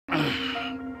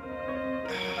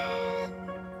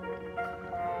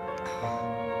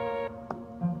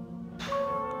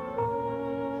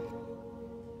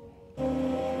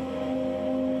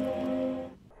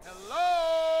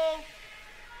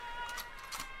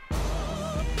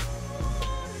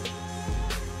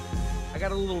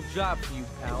got a little job for you,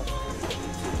 pal.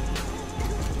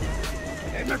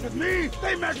 They mess with me,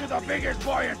 they mess with the biggest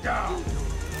boy in town!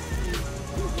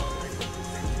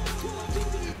 Do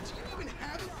you even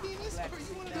have a penis? Or are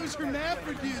you one of those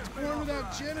hermaphrodites born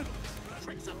without genitals?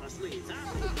 Tricks up our sleeves,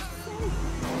 huh?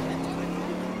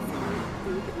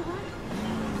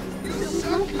 You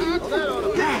suck, cock!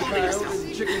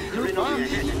 Chicken coop, huh?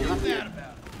 What's that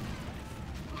about?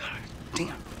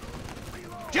 Damn.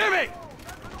 Jimmy!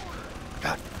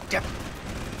 God damn it.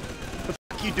 What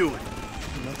the f*** you doing?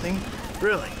 Nothing.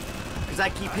 Really? Because I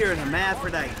keep hearing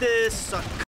hermaphrodite this, suck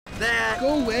that.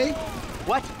 Go away.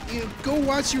 What? You know, go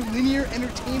watch your linear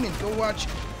entertainment. Go watch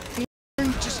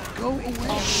porn. Just go away.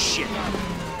 Oh, shit.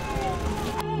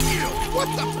 What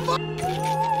the fuck?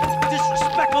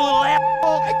 Disrespectful little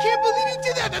asshole. I can't believe you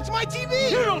did that. That's my TV.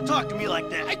 You don't talk to me like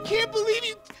that. I can't believe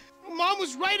you. Mom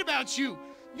was right about you.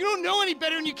 You don't know any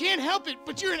better and you can't help it,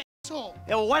 but you're an asshole.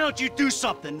 Yeah, well, why don't you do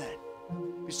something then?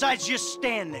 Besides just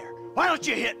stand there. Why don't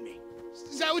you hit me?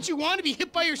 Is that what you want, to be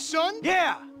hit by your son?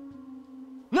 Yeah.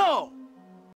 No.